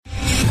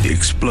The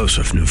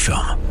explosive new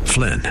film,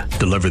 Flynn,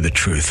 deliver the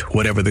truth,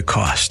 whatever the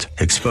cost,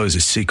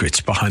 exposes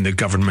secrets behind the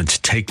government's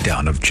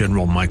takedown of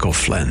General Michael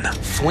Flynn.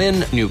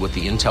 Flynn knew what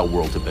the intel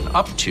world had been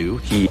up to.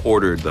 He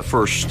ordered the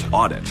first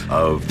audit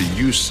of the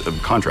use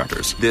of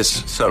contractors.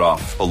 This set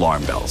off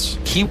alarm bells.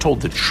 He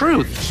told the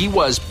truth. He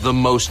was the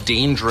most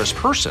dangerous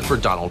person for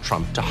Donald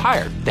Trump to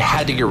hire. They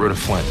had to get rid of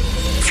Flynn.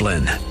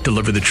 Flynn,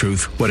 deliver the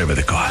truth, whatever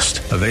the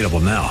cost. Available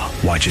now.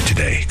 Watch it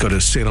today. Go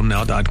to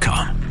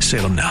salemnow.com.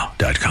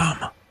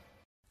 salemnow.com.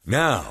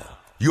 Now,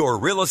 your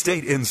Real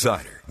Estate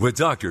Insider with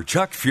Dr.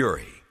 Chuck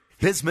Fury.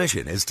 His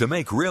mission is to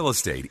make real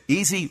estate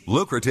easy,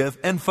 lucrative,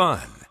 and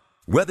fun.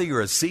 Whether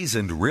you're a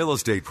seasoned real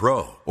estate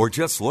pro or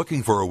just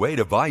looking for a way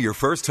to buy your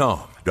first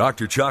home,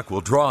 Dr. Chuck will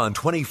draw on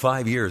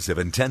 25 years of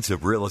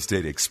intensive real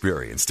estate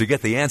experience to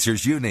get the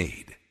answers you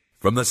need.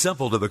 From the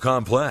simple to the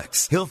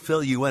complex, he'll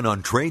fill you in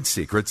on trade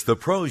secrets the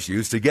pros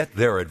use to get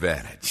their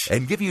advantage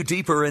and give you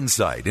deeper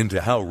insight into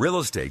how real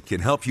estate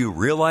can help you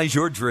realize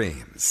your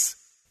dreams.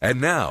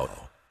 And now,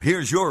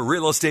 here's your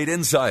Real Estate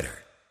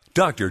Insider,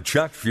 Dr.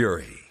 Chuck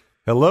Fury.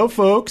 Hello,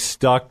 folks.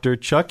 Dr.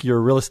 Chuck, your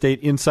Real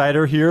Estate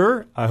Insider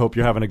here. I hope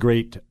you're having a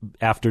great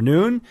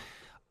afternoon.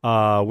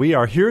 We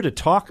are here to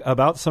talk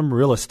about some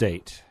real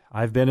estate.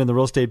 I've been in the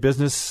real estate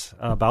business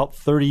about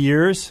 30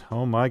 years.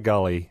 Oh, my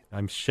golly.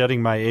 I'm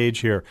shedding my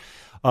age here.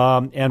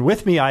 And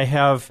with me, I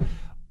have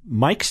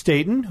Mike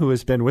Staten, who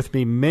has been with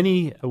me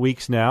many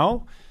weeks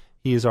now.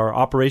 He is our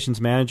operations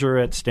manager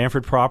at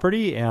Stanford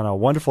Property and a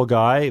wonderful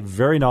guy,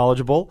 very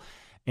knowledgeable.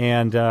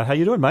 And how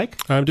you doing, Mike?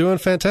 I'm doing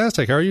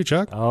fantastic. How are you,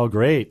 Chuck? Oh,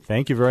 great.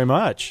 Thank you very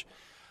much.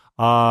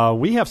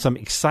 We have some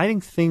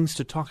exciting things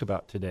to talk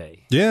about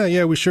today.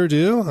 Yeah, we sure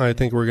do. I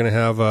think we're going to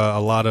have a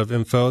lot of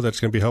info that's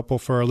going to be helpful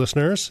for our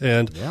listeners.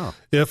 And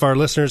if our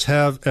listeners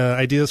have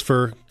ideas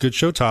for good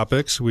show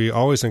topics, we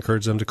always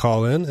encourage them to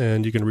call in,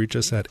 and you can reach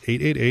us at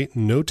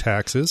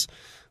 888-NO-TAXES.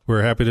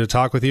 We're happy to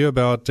talk with you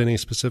about any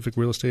specific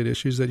real estate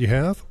issues that you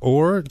have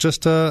or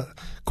just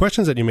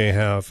questions that you may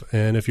have.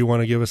 And if you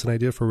want to give us an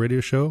idea for a radio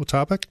show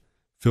topic,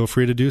 feel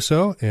free to do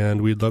so,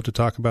 and we'd love to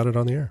talk about it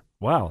on the air.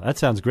 Wow, that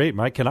sounds great,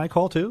 Mike. Can I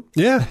call too?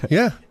 Yeah.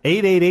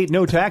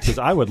 888-NO-TAXES.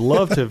 I would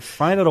love to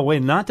find out a way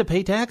not to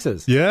pay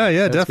taxes. Yeah,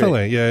 that's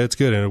definitely. Great. Yeah, it's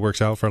good, and it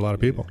works out for a lot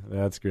of people.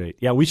 That's great.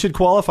 Yeah, we should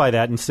qualify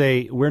that and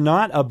say we're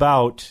not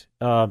about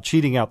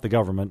cheating out the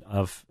government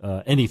of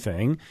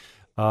anything.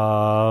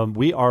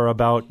 We are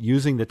about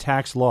using the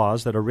tax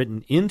laws that are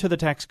written into the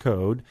tax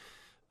code.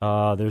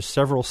 There's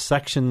several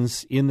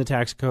sections in the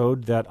tax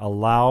code that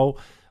allow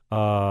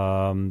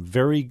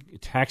very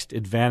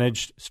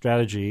tax-advantaged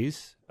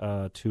strategies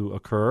to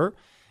occur,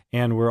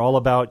 and we're all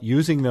about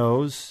using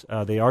those.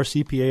 They are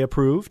CPA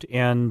approved,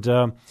 and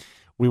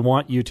we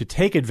want you to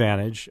take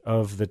advantage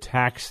of the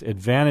tax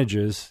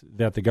advantages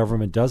that the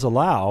government does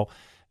allow,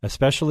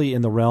 especially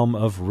in the realm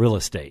of real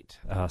estate.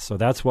 So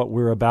that's what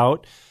we're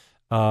about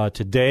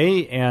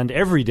today and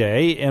every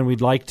day, and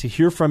we'd like to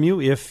hear from you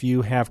if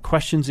you have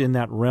questions in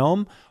that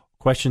realm,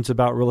 questions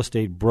about real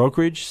estate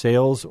brokerage,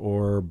 sales,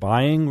 or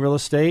buying real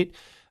estate.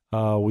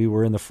 We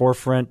were in the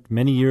forefront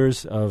many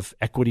years of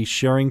equity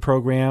sharing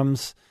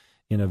programs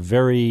in a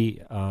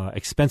very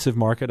expensive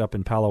market up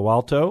in Palo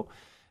Alto.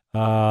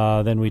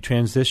 Then we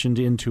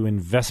transitioned into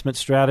investment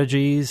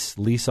strategies,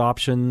 lease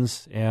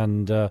options,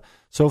 and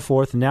so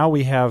forth. Now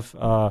we have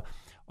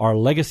our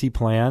legacy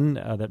plan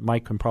that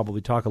Mike can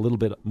probably talk a little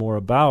bit more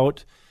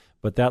about,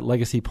 but that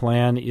legacy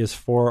plan is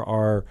for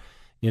our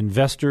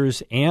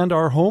investors and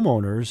our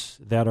homeowners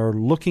that are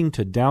looking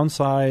to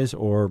downsize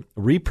or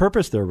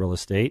repurpose their real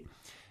estate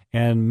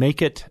and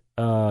make it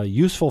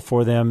useful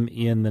for them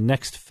in the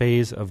next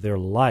phase of their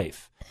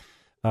life.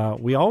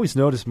 We always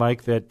notice,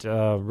 Mike, that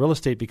real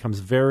estate becomes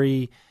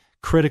very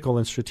critical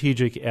and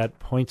strategic at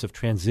points of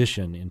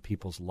transition in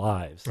people's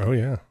lives. Oh,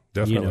 yeah,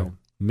 definitely.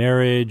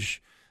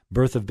 Marriage,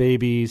 birth of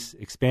babies,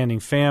 expanding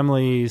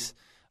families,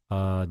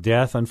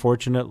 death,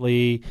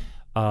 unfortunately,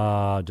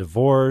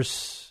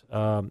 divorce,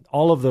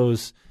 all of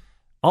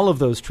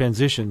those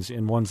transitions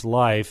in one's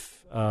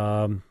life,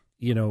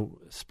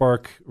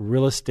 spark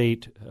real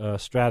estate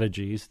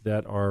strategies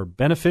that are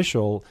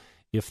beneficial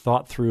if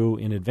thought through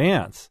in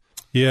advance.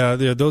 Yeah,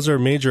 those are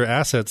major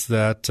assets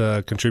that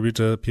contribute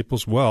to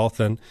people's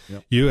wealth. And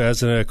you,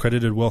 as an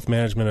accredited wealth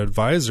management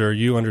advisor,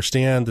 you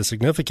understand the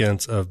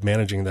significance of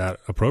managing that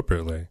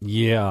appropriately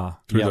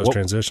through those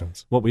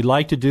transitions. What we'd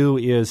like to do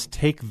is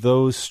take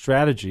those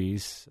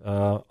strategies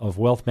of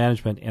wealth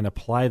management and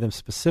apply them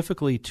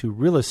specifically to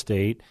real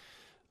estate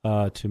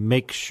to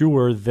make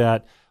sure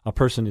that a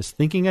person is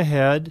thinking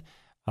ahead,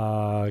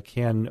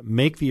 can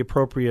make the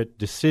appropriate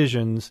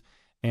decisions,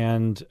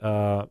 and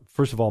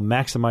first of all,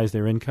 maximize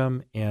their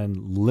income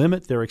and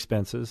limit their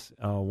expenses,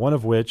 one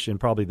of which, and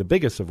probably the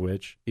biggest of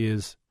which,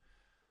 is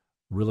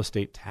real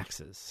estate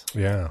taxes.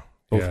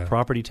 Both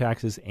property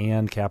taxes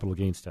and capital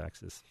gains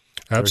taxes.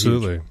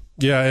 Absolutely.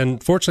 Yeah,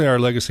 and fortunately, our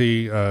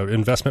legacy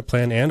investment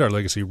plan and our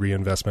legacy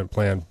reinvestment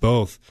plan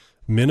both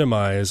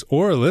minimize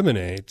or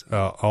eliminate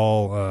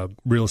all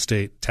real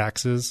estate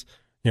taxes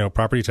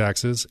property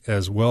taxes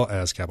as well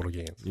as capital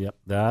gains. Yep,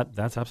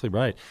 that's absolutely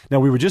right. Now,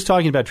 we were just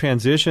talking about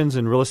transitions,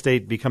 and real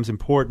estate becomes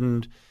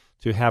important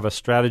to have a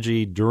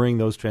strategy during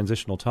those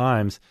transitional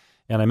times.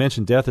 And I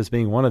mentioned death as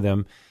being one of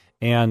them.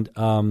 And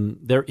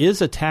there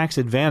is a tax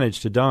advantage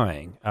to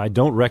dying. I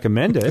don't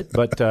recommend it,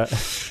 but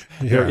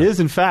there is,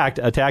 in fact,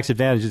 a tax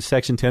advantage. It's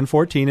Section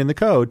 1014 in the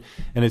code,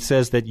 and it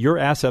says that your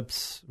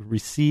assets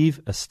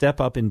receive a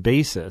step-up in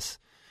basis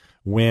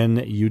when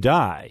you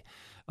die.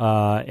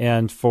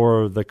 And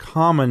for the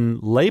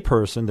common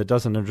layperson that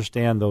doesn't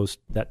understand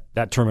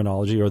that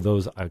terminology or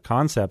those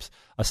concepts,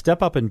 a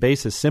step-up in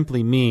basis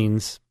simply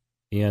means,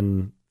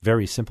 in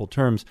very simple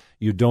terms,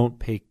 you're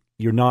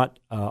not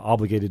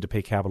obligated to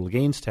pay capital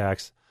gains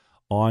tax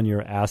on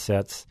your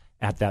assets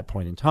at that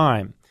point in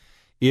time.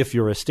 If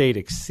your estate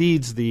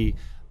exceeds the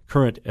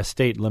current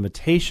estate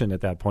limitation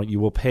at that point, you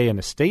will pay an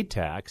estate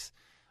tax.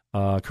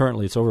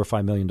 Currently, it's over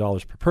 $5 million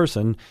per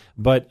person,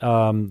 but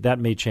that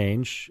may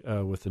change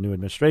with the new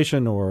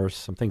administration or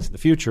some things in the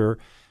future.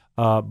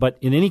 But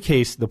in any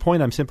case, the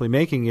point I'm simply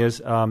making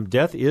is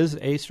death is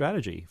a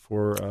strategy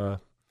for...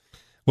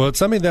 Well, it's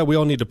something that we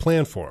all need to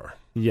plan for.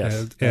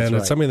 Yes, and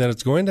it's something that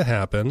it's going to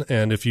happen.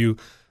 And if you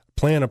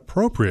plan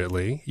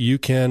appropriately, you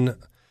can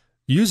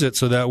use it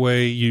so that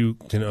way you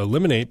can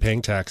eliminate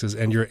paying taxes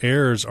and your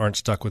heirs aren't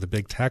stuck with a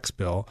big tax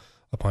bill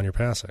upon your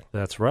passing.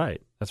 That's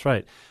right.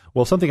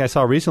 Well, something I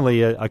saw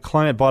recently, a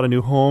client bought a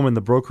new home and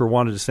the broker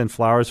wanted to send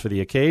flowers for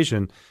the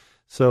occasion.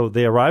 So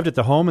they arrived at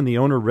the home and the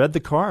owner read the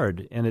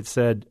card and it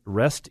said,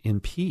 "Rest in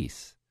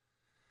peace."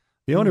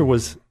 The owner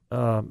was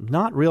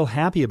not real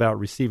happy about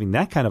receiving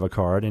that kind of a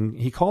card, and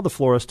he called the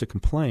florist to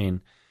complain.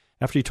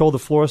 After he told the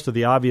florist of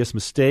the obvious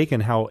mistake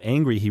and how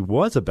angry he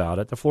was about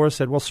it, the florist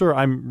said, "Well, sir,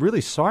 I'm really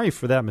sorry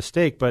for that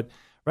mistake, but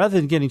rather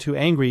than getting too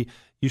angry,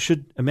 you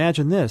should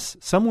imagine this.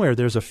 Somewhere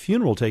there's a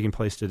funeral taking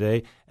place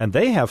today, and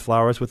they have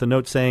flowers with a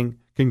note saying,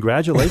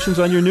 'Congratulations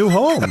on your new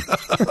home.'"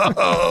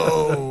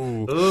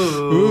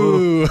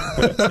 Ooh.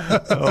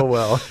 Oh,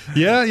 well.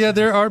 Yeah,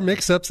 there are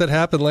mix-ups that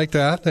happen like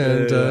that,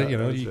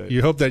 and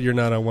you hope that you're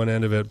not on one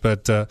end of it.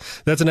 But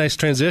that's a nice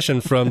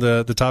transition from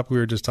the topic we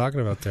were just talking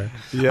about there.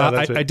 Yeah,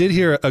 that's I did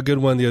hear a good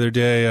one the other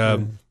day.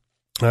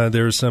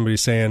 There was somebody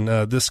saying,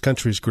 this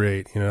country's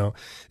great.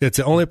 It's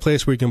the only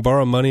place where you can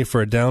borrow money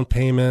for a down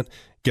payment,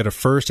 get a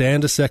first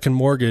and a second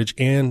mortgage,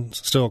 and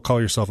still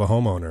call yourself a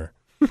homeowner.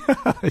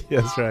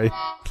 Yes, right.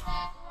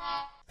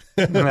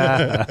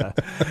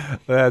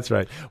 That's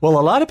right. Well,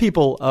 a lot of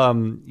people,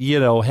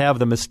 have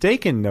the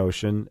mistaken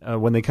notion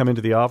when they come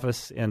into the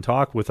office and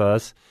talk with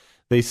us.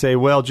 They say,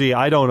 "Well, gee,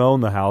 I don't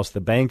own the house. The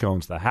bank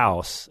owns the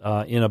house.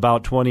 In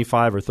about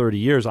 25 or 30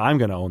 years, I'm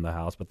going to own the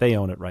house, but they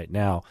own it right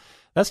now."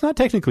 That's not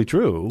technically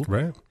true.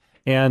 Right.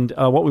 And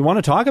what we want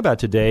to talk about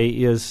today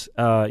is,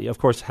 of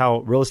course, how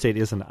real estate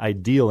is an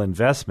ideal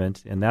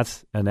investment, and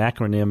that's an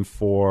acronym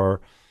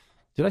for.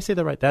 Did I say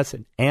that right? That's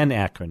an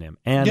acronym.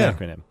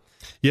 Acronym.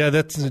 Yeah,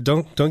 that's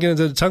don't get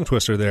into the tongue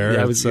twister there.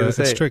 Yeah,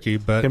 it's tricky,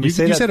 but you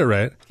said it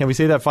right. Can we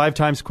say that 5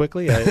 times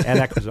quickly? But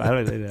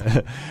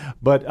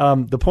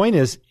the point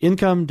is,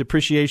 income,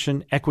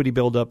 depreciation, equity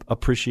buildup,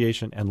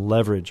 appreciation, and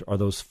leverage are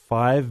those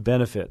 5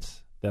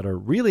 benefits that are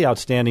really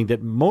outstanding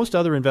that most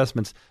other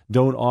investments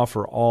don't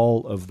offer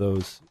all of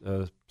those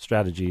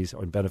strategies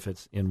or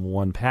benefits in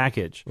one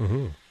package.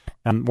 Mm-hmm.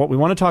 And what we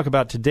want to talk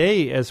about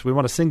today is we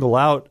want to single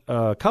out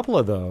a couple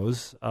of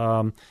those,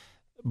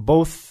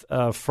 both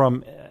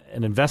from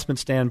an investment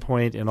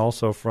standpoint and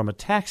also from a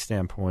tax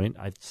standpoint,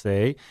 I'd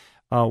say.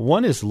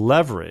 One is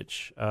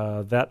leverage,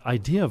 that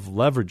idea of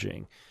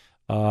leveraging.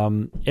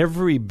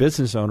 Every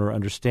business owner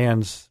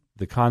understands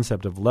the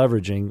concept of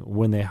leveraging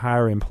when they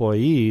hire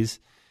employees,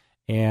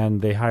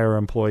 and they hire an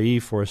employee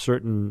for a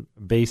certain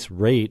base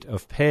rate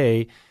of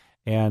pay,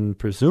 and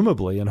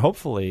presumably and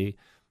hopefully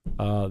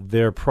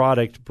their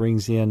product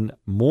brings in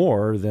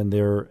more than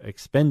they're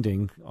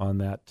expending on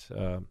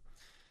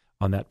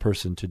that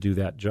person to do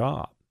that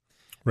job.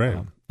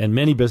 Right. And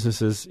many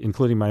businesses,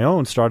 including my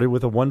own, started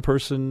with a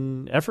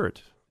one-person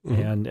effort.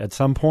 Mm-hmm. And at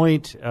some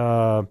point,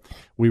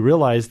 we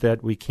realized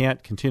that we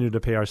can't continue to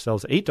pay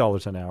ourselves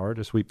 $8 an hour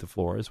to sweep the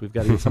floors. We've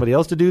got to get somebody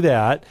else to do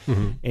that,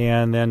 mm-hmm.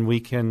 and then we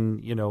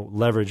can,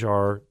 leverage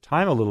our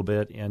time a little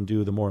bit and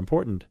do the more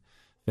important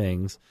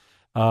things.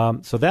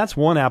 So that's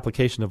one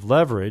application of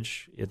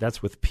leverage.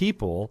 That's with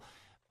people.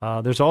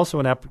 There's also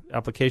an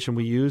application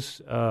we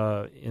use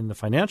in the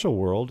financial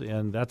world,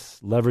 and that's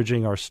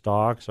leveraging our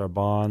stocks, our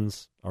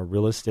bonds, our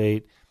real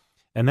estate.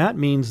 And that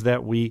means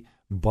that we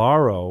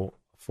borrow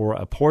for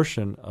a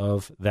portion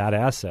of that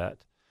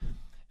asset.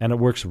 And it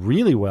works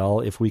really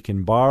well if we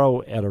can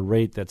borrow at a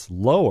rate that's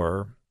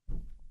lower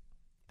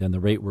than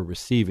the rate we're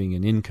receiving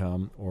in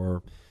income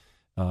or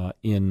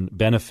in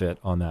benefit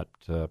on that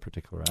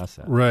particular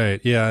asset.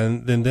 Right, yeah,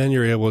 and then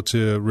you're able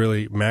to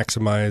really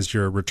maximize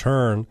your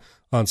return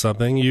on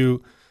something.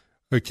 You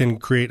can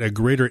create a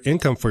greater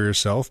income for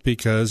yourself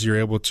because you're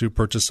able to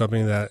purchase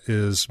something that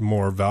is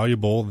more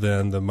valuable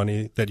than the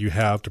money that you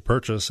have to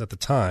purchase at the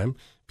time,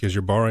 because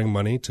you're borrowing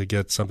money to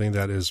get something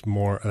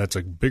that's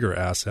a bigger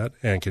asset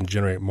and can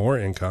generate more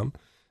income.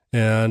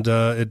 And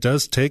it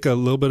does take a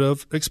little bit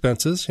of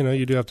expenses.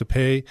 You do have to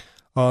pay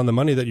on the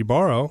money that you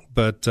borrow,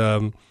 but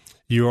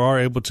you are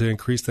able to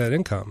increase that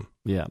income.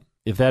 Yeah.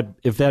 If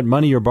that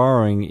money you're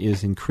borrowing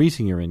is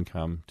increasing your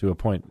income to a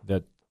point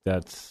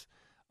that's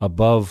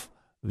above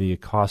the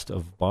cost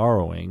of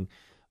borrowing,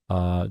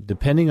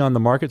 depending on the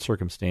market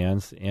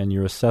circumstance and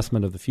your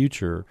assessment of the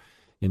future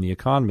in the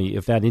economy,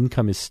 if that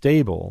income is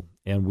stable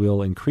and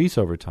will increase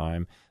over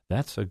time,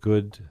 that's a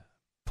good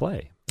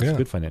play. It's a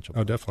good financial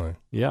play. Oh, definitely.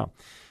 Yeah.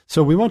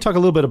 So we want to talk a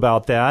little bit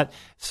about that.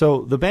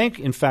 So the bank,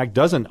 in fact,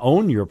 doesn't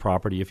own your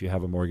property if you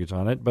have a mortgage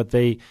on it, but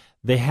they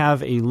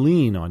have a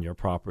lien on your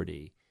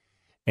property.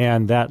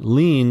 And that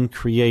lien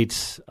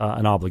creates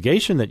an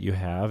obligation that you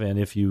have, and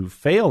if you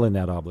fail in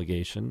that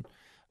obligation,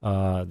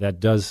 that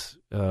does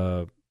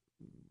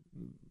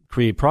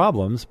create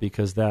problems,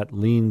 because that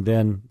lien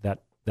then,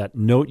 that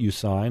note you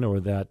sign or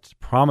that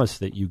promise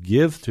that you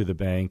give to the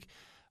bank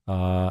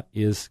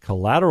is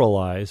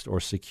collateralized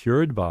or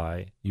secured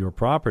by your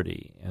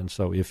property. And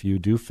so if you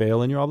do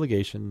fail in your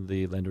obligation,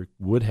 the lender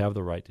would have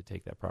the right to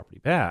take that property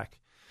back.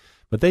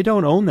 But they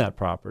don't own that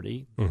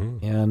property,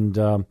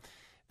 and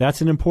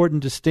that's an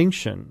important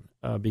distinction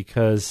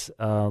because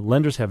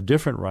lenders have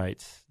different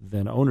rights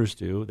than owners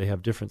do. They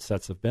have different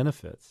sets of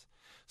benefits.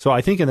 So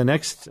I think in the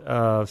next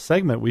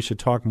segment, we should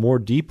talk more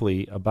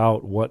deeply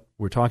about what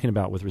we're talking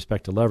about with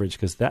respect to leverage,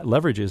 because that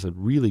leverage is a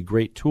really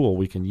great tool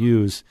we can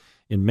use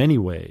in many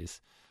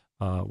ways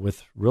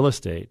with real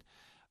estate.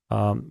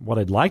 What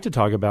I'd like to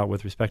talk about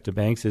with respect to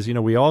banks is,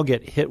 we all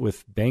get hit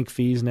with bank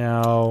fees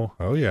now.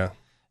 Oh, yeah.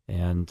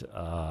 And,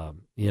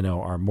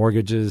 our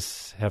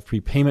mortgages have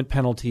prepayment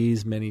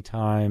penalties many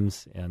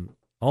times and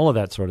all of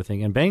that sort of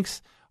thing. And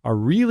banks are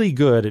really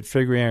good at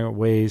figuring out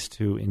ways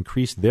to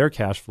increase their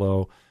cash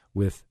flow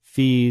with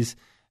fees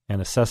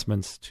and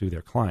assessments to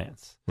their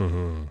clients.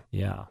 Mm-hmm.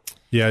 Yeah.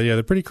 Yeah,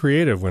 they're pretty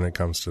creative when it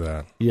comes to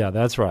that. Yeah,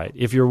 that's right.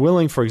 If you're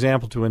willing, for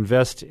example, to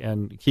invest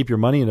and keep your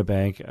money in a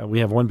bank, we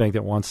have one bank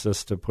that wants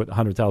us to put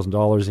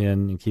 $100,000 in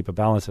and keep a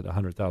balance at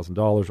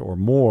 $100,000 or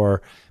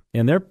more,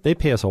 and they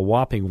pay us a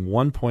whopping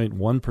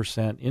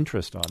 1.1%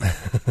 interest on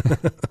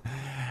it.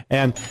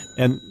 and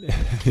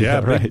yeah,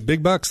 right.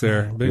 Big bucks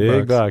there.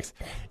 Big bucks.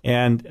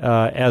 And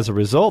as a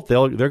result,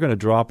 they're going to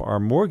drop our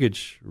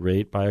mortgage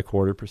rate by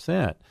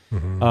 0.25%.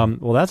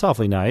 Mm-hmm. Well, that's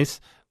awfully nice.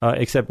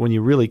 Except when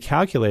you really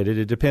calculate it,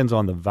 it depends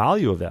on the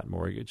value of that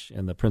mortgage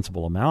and the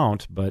principal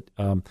amount. But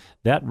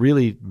that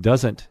really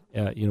doesn't,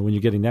 when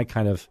you're getting that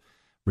kind of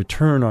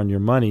return on your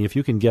money, if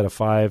you can get a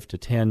 5 to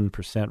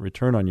 10%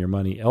 return on your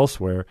money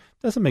elsewhere, it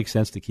doesn't make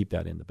sense to keep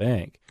that in the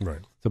bank. Right.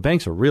 So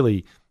banks are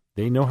really,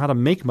 they know how to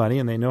make money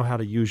and they know how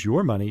to use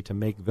your money to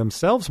make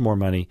themselves more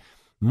money.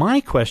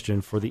 My question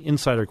for the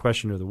insider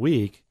question of the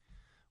week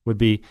would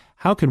be,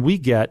 how can we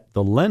get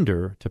the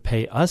lender to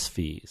pay us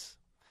fees?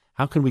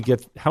 How can we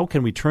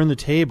turn the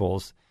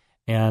tables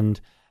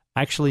and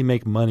actually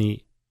make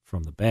money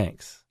from the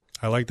banks?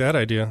 I like that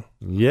idea.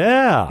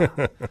 Yeah.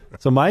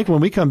 So, Mike,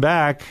 when we come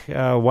back,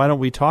 why don't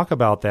we talk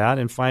about that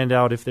and find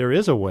out if there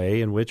is a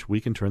way in which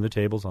we can turn the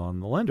tables on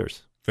the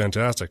lenders?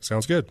 Fantastic.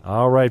 Sounds good.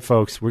 All right,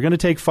 folks. We're going to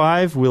take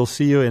 5. We'll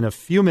see you in a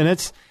few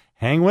minutes.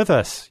 Hang with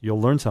us. You'll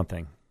learn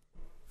something.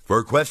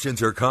 For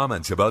questions or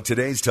comments about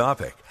today's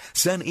topic,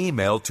 send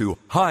email to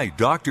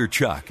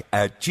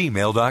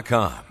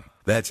hidrchuck@gmail.com.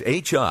 That's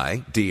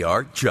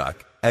HIDR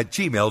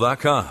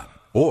Chuck@gmail.com.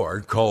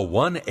 Or call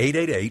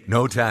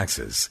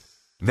 1-888-NO-TAXES.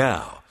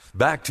 Now,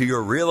 back to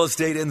your Real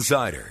Estate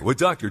Insider with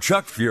Dr.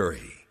 Chuck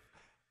Fury.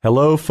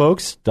 Hello,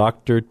 folks.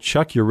 Dr.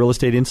 Chuck, your Real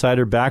Estate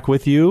Insider, back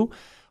with you.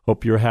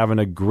 Hope you're having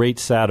a great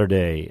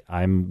Saturday.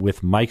 I'm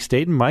with Mike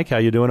Staten. Mike, how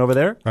you doing over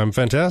there? I'm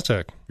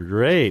fantastic.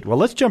 Great. Well,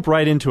 let's jump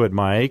right into it,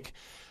 Mike.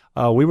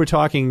 We were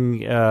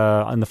talking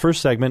on the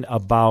first segment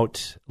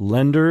about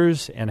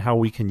lenders and how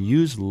we can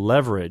use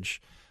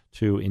leverage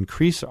to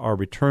increase our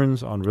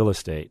returns on real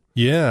estate.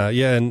 Yeah,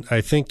 and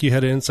I think you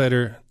had an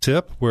insider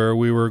tip where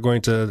we were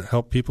going to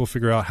help people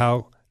figure out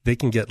how they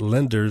can get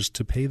lenders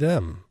to pay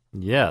them.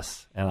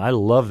 Yes, and I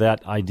love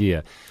that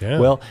idea. Yeah.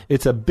 Well,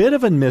 it's a bit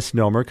of a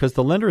misnomer because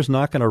the lender is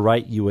not going to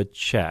write you a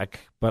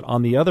check. But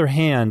on the other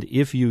hand,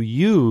 if you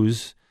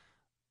use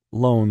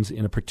loans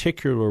in a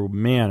particular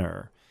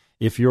manner,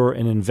 if you're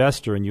an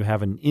investor and you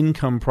have an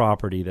income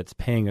property that's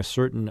paying a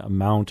certain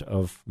amount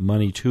of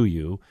money to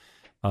you,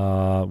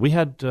 we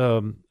had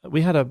a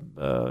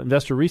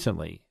investor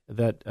recently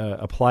that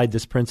applied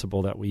this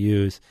principle that we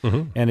use,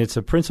 and it's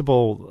a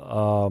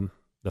principle.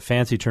 The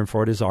fancy term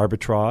for it is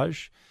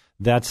arbitrage.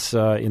 That's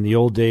in the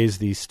old days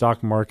the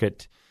stock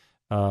market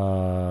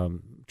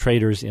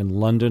traders in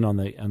London on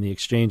the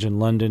exchange in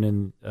London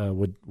and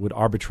would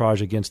arbitrage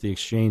against the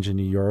exchange in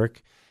New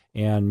York,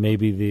 and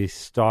maybe the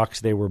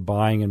stocks they were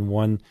buying in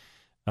one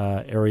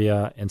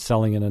area and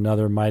selling in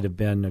another might have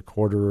been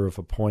 1/4 of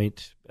a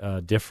point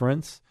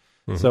difference.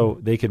 So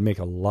they could make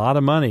a lot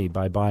of money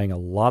by buying a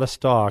lot of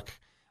stock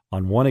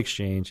on one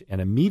exchange and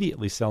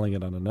immediately selling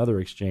it on another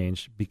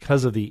exchange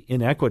because of the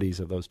inequities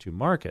of those two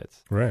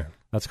markets. Right.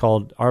 That's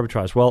called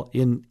arbitrage. Well,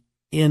 in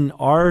in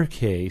our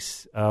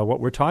case, what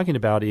we're talking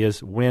about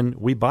is when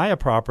we buy a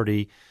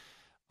property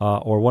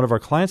or one of our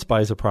clients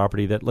buys a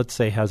property that, let's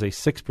say, has a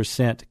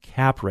 6%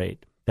 cap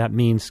rate. That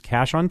means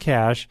cash on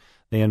cash,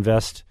 they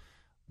invest,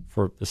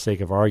 for the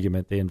sake of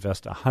argument, they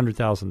invest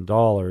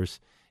 $100,000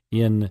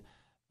 in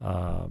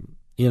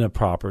a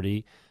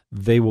property.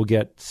 They will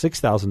get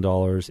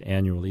 $6,000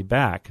 annually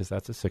back because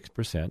that's a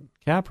 6%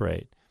 cap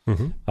rate.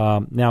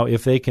 Mm-hmm. Now,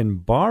 if they can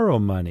borrow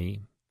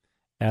money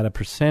at a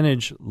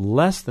percentage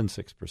less than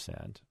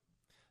 6%,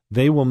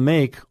 they will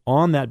make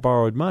on that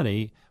borrowed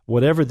money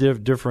whatever the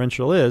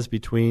differential is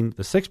between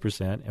the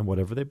 6% and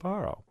whatever they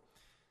borrow.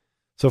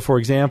 So, for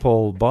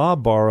example,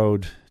 Bob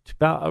borrowed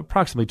about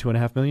approximately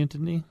 $2.5 million,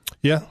 didn't he?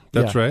 Yeah,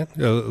 that's right.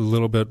 A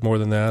little bit more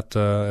than that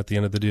at the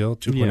end of the deal,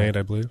 2.8,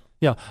 I believe.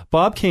 Yeah,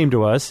 Bob came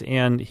to us,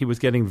 and he was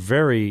getting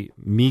very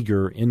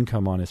meager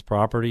income on his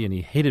property, and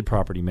he hated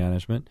property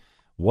management,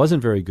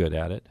 wasn't very good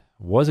at it,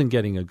 wasn't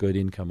getting a good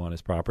income on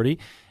his property,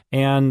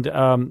 and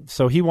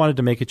so he wanted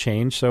to make a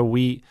change. So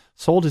we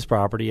sold his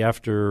property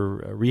after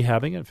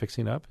rehabbing it,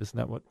 fixing it up. Isn't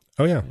that what?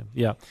 Oh, yeah.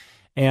 Yeah.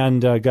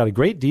 And got a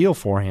great deal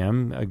for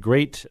him, a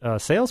great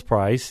sales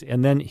price,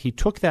 and then he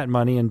took that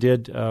money and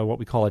did what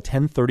we call a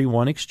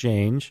 1031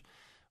 exchange,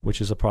 which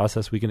is a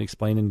process we can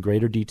explain in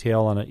greater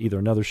detail on either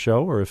another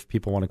show, or if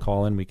people want to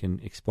call in, we can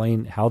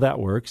explain how that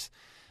works.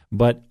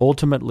 But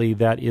ultimately,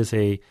 that is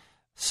a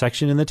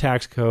section in the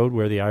tax code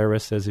where the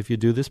IRS says if you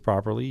do this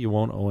properly, you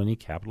won't owe any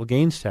capital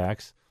gains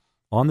tax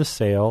on the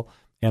sale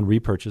and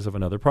repurchase of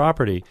another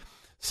property.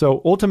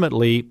 So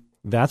ultimately,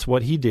 that's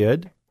what he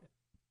did.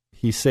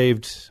 He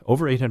saved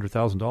over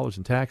 $800,000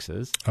 in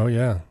taxes. Oh,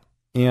 yeah.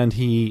 And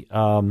he,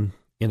 in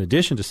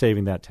addition to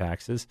saving that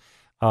taxes,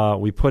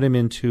 we put him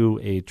into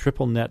a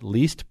triple net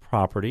leased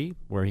property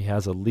where he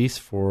has a lease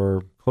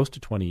for close to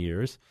 20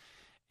 years.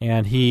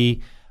 And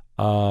we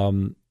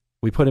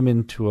put him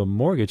into a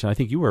mortgage. And I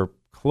think you were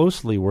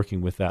closely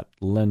working with that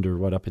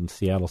lender, up in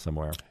Seattle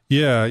somewhere.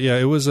 Yeah.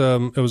 It was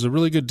a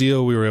really good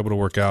deal we were able to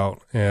work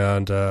out.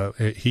 And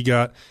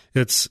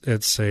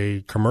it's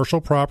a commercial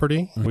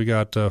property. Mm-hmm. We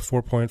got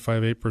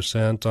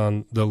 4.58%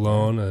 on the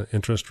loan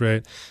interest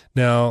rate.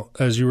 Now,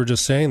 as you were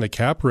just saying, the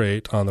cap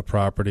rate on the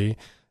property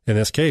in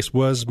this case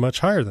was much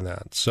higher than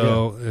that.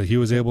 So he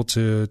was able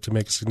to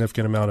make a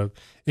significant amount of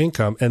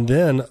income. And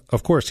then,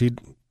 of course, he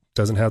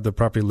doesn't have the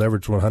property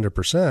leveraged 100%.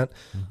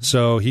 Mm-hmm.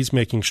 So he's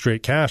making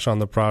straight cash on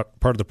the part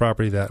of the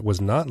property that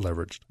was not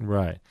leveraged.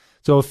 Right.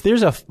 So if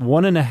there's a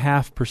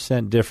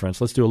 1.5%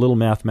 difference, let's do a little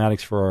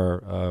mathematics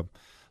for our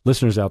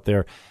listeners out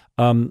there.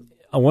 A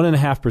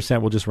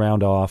 1.5%, we'll just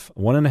round off,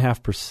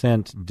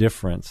 1.5%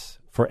 difference.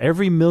 For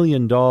every $1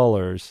 million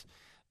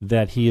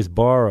that he has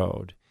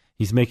borrowed,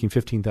 he's making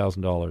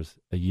 $15,000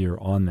 a year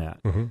on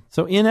that. Mm-hmm.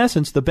 So in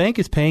essence, the bank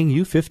is paying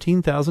you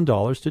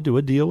 $15,000 to do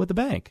a deal with the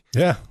bank.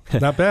 Yeah,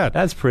 not bad.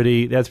 That's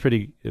pretty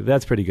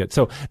good.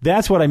 So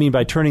that's what I mean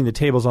by turning the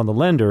tables on the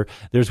lender.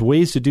 There's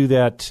ways to do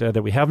that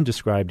that we haven't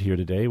described here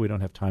today. We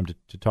don't have time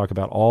to talk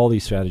about all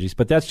these strategies,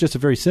 but that's just a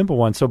very simple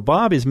one. So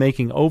Bob is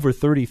making over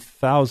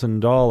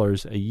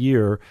 $30,000 a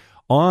year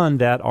on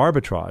that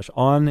arbitrage,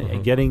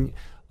 on getting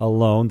a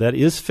loan that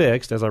is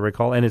fixed, as I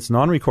recall, and it's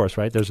non-recourse,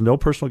 right? There's no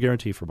personal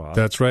guarantee for Bob.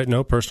 That's right,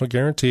 no personal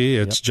guarantee.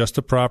 It's just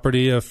a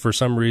property. If for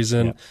some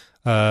reason,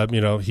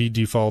 he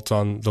defaults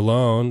on the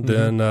loan,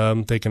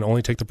 then they can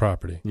only take the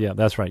property. Yeah,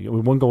 that's right.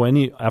 We won't go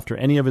after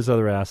any of his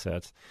other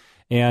assets.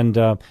 And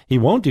he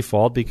won't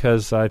default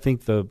because I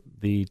think the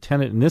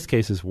tenant in this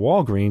case is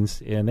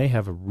Walgreens, and they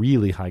have a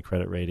really high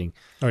credit rating.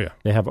 Oh, yeah.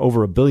 They have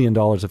over $1 billion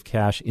of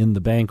cash in the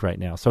bank right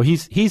now. So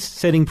he's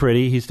sitting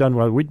pretty. He's done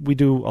well. We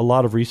do a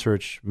lot of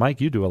research.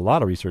 Mike, you do a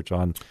lot of research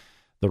on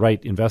the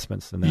right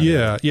investments in that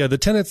area. Yeah. The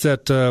tenants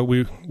that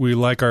we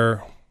like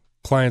our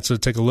clients to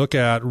take a look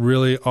at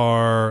really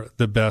are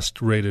the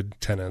best rated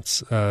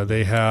tenants.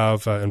 They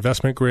have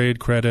investment grade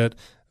credit.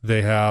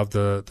 They have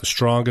the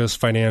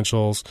strongest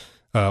financials.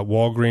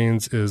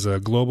 Walgreens is a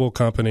global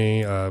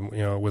company,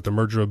 with the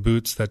merger of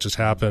Boots that just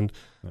happened,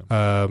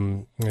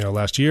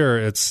 last year.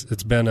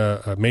 It's been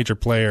a major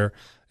player,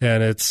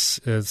 and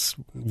it's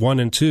 1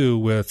 and 2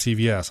 with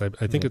CVS.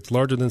 I think it's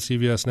larger than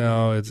CVS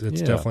now. It's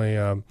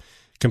definitely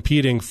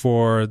competing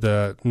for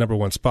the number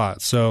 1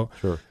 spot. So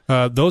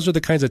those are the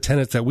kinds of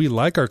tenants that we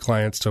like our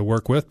clients to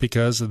work with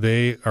because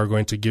they are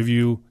going to give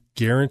you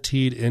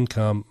guaranteed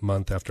income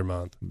month after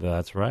month.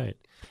 That's right.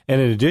 And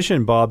in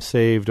addition, Bob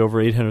saved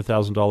over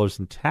 $800,000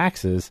 in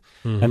taxes,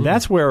 and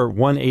that's where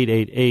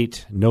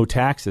 1-888 no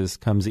taxes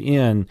comes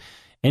in.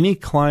 Any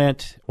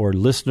client or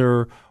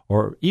listener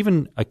or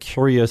even a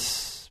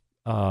curious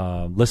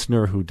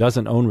listener who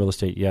doesn't own real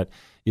estate yet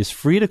is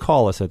free to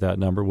call us at that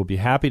number. We'll be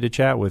happy to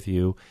chat with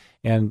you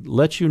and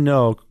let you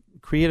know,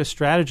 create a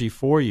strategy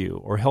for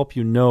you or help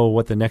you know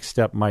what the next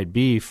step might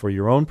be for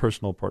your own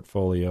personal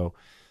portfolio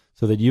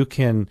so that you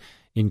can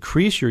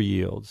increase your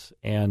yields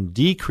and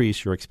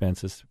decrease your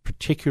expenses,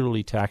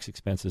 particularly tax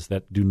expenses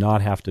that do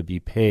not have to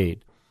be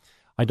paid.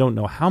 I don't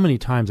know how many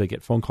times I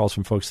get phone calls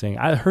from folks saying,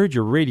 I heard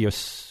your radio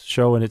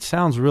show and it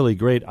sounds really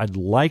great. I'd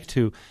like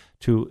to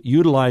to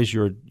utilize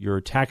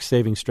your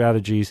tax-saving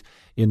strategies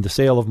in the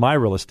sale of my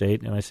real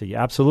estate? And I say,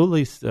 yeah,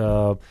 absolutely.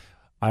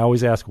 I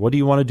always ask, what do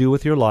you want to do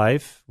with your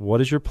life?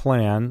 What is your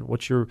plan?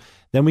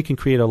 Then we can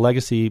create a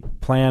legacy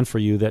plan for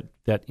you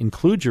that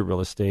includes your real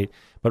estate,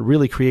 but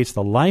really creates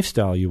the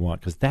lifestyle you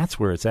want, because that's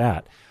where it's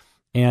at.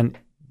 And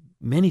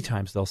many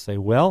times they'll say,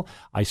 well,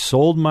 I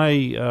sold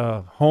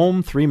my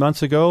home 3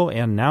 months ago,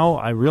 and now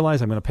I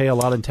realize I'm going to pay a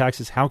lot in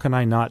taxes. How can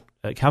I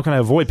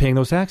avoid paying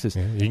those taxes?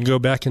 Yeah, you can go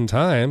back in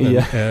time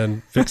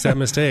and fix that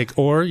mistake,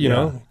 or,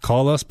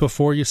 call us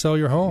before you sell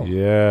your home.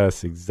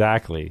 Yes,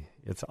 exactly.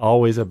 It's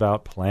always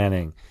about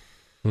planning.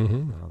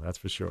 Mm-hmm. Oh, that's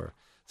for sure.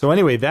 So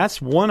anyway,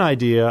 that's one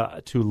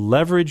idea to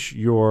leverage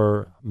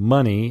your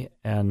money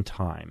and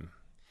time.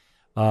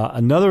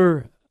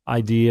 Another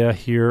idea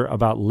here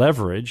about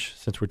leverage,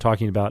 since we're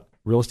talking about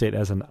real estate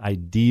as an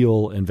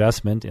ideal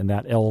investment, and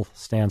that L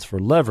stands for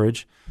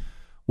leverage,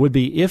 would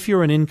be if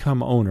you're an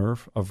income owner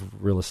of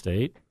real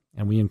estate,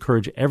 and we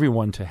encourage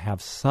everyone to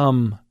have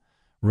some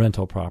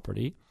rental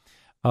property.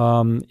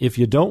 If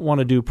you don't want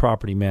to do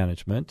property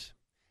management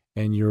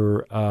and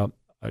you're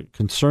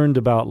concerned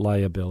about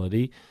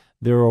liability,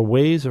 there are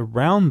ways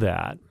around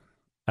that.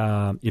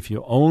 If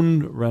you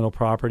own rental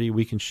property,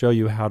 we can show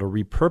you how to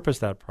repurpose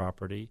that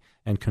property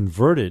and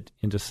convert it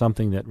into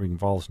something that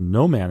involves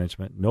no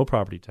management, no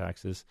property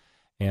taxes,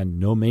 and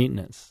no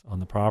maintenance on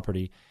the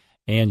property.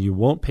 And you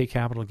won't pay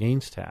capital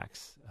gains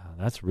tax.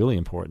 That's really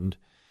important.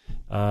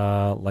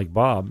 Like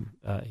Bob.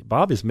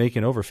 Bob is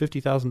making over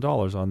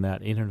 $50,000 on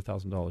that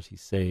 $800,000 he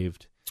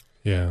saved.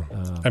 Yeah.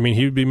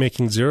 He would be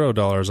making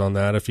 $0 on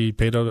that if he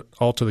paid it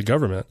all to the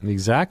government.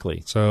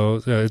 Exactly.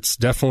 So it's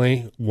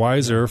definitely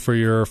wiser for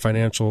your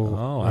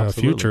financial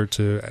future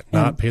to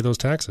not pay those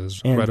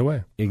taxes right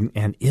away.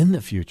 And in the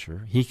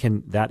future, he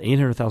can, that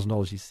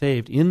 $800,000 he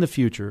saved in the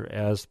future,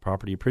 as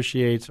property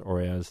appreciates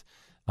or as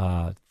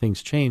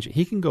things change,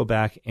 he can go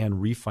back and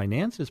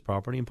refinance his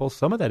property and pull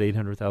some of that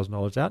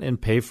 $800,000 out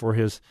and pay for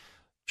his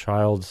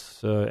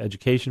child's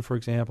education, for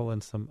example,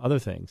 and some other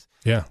things.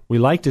 Yeah. We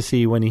like to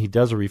see when he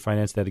does a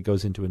refinance that it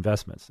goes into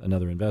investments,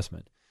 another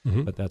investment.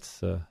 Mm-hmm. But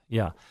that's,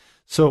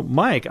 So,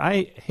 Mike,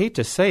 I hate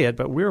to say it,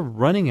 but we're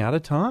running out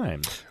of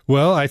time.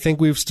 Well, I think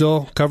we've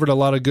still covered a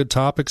lot of good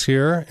topics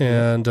here,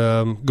 and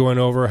going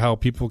over how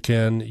people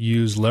can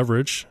use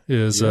leverage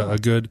is a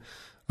good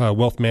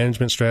wealth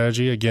management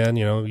strategy. Again,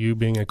 you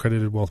being an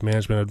accredited wealth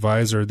management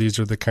advisor, these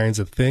are the kinds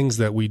of things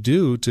that we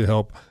do to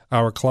help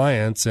our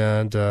clients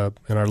and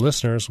our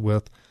listeners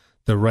with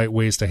the right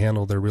ways to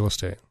handle their real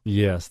estate.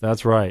 Yes,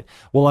 that's right.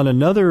 Well, on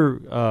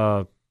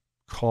another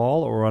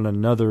call or on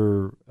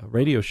another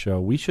radio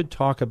show, we should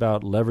talk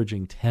about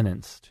leveraging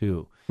tenants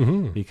too,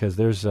 because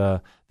there's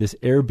this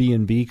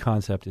Airbnb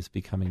concept is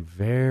becoming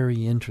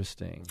very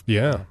interesting.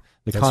 Yeah,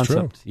 the that's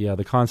concept. true. Yeah,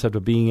 the concept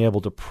of being able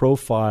to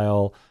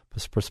profile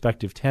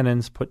prospective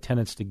tenants, put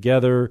tenants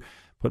together,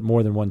 put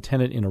more than one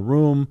tenant in a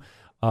room.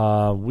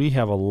 We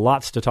have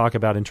lots to talk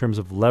about in terms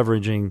of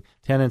leveraging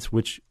tenants,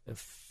 which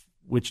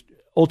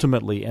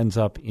ultimately ends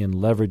up in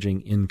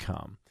leveraging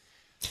income.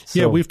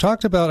 So, we've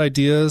talked about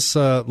ideas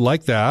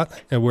like that,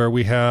 and where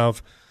we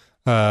have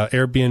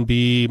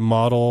Airbnb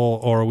model,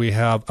 or we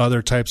have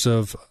other types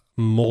of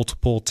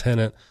multiple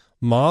tenant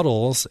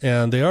models,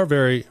 and they are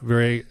very,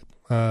 very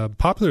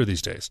popular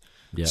these days.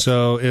 Yes.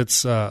 So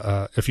it's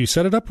if you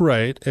set it up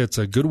right, it's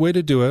a good way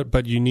to do it.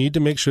 But you need to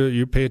make sure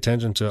you pay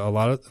attention to a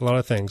lot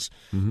of things.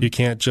 Mm-hmm. You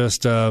can't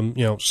just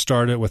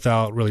start it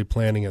without really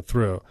planning it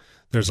through.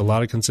 There's a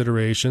lot of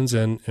considerations,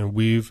 and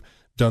we've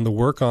done the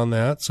work on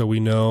that, so we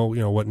know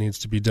what needs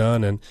to be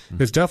done. And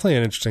it's definitely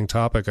an interesting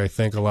topic. I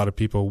think a lot of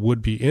people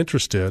would be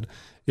interested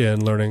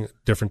in learning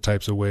different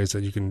types of ways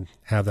that you can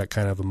have that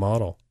kind of a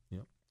model.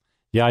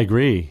 Yeah, I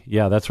agree.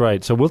 Yeah, that's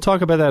right. So we'll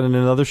talk about that in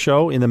another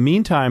show. In the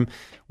meantime,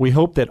 we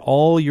hope that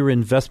all your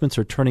investments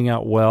are turning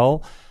out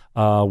well.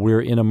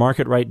 We're in a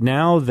market right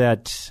now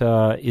that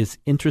is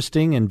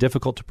interesting and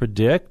difficult to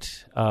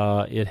predict.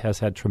 It has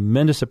had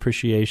tremendous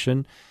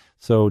appreciation.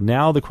 So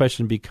now the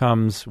question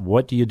becomes,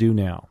 what do you do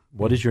now?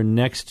 What is your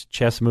next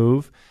chess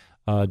move?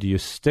 Do you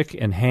stick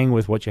and hang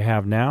with what you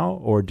have now,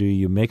 or do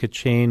you make a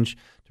change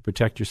to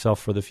protect yourself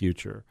for the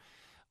future?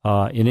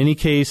 In any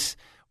case,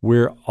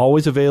 we're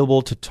always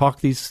available to talk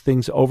these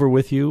things over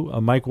with you.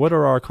 Mike, what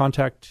are our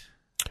contact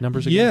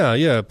numbers again?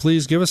 Yeah.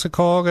 Please give us a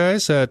call,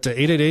 guys, at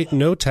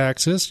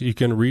 888-NO-TAXES. You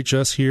can reach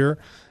us here,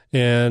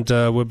 and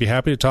we'll be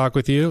happy to talk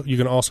with you. You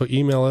can also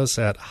email us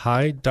at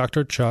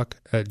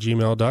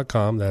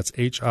hidrchuck@gmail.com. That's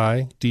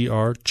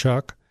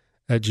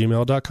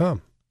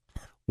HIDR-Chuck@gmail.com.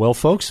 Well,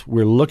 folks,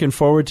 we're looking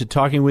forward to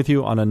talking with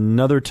you on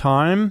another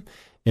time.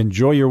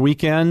 Enjoy your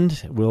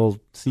weekend. We'll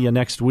see you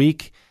next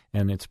week.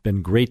 And it's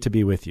been great to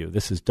be with you.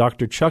 This is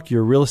Dr. Chuck,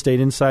 your real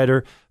estate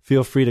insider.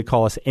 Feel free to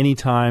call us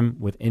anytime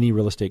with any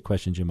real estate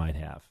questions you might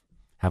have.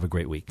 Have a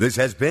great week. This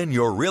has been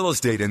your Real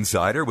Estate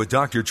Insider with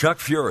Dr. Chuck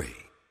Fury.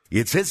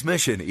 It's his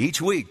mission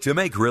each week to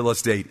make real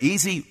estate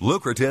easy,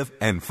 lucrative,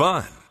 and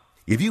fun.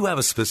 If you have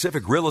a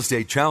specific real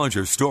estate challenge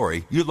or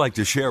story you'd like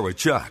to share with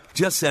Chuck,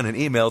 just send an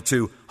email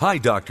to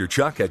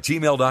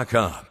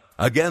hidrchuck@gmail.com.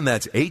 Again,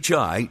 that's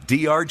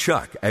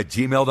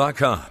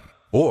HIDRChuck@gmail.com.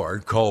 Or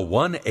call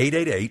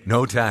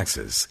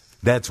 1-888-NO-TAXES.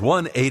 That's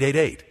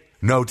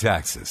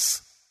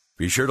 1-888-NO-TAXES.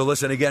 Be sure to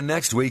listen again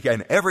next week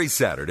and every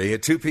Saturday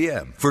at 2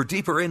 p.m. for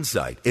deeper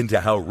insight into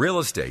how real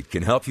estate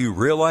can help you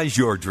realize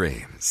your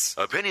dreams.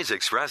 Opinions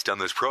expressed on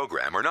this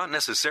program are not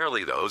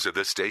necessarily those of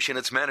this station,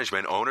 its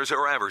management, owners,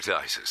 or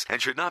advertisers, and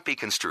should not be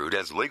construed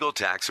as legal,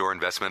 tax, or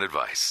investment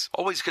advice.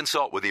 Always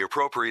consult with the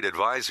appropriate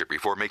advisor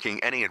before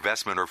making any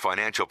investment or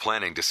financial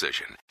planning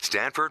decision.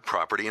 Stanford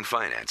Property and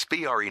Finance,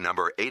 BRE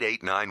number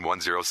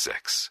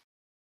 889106.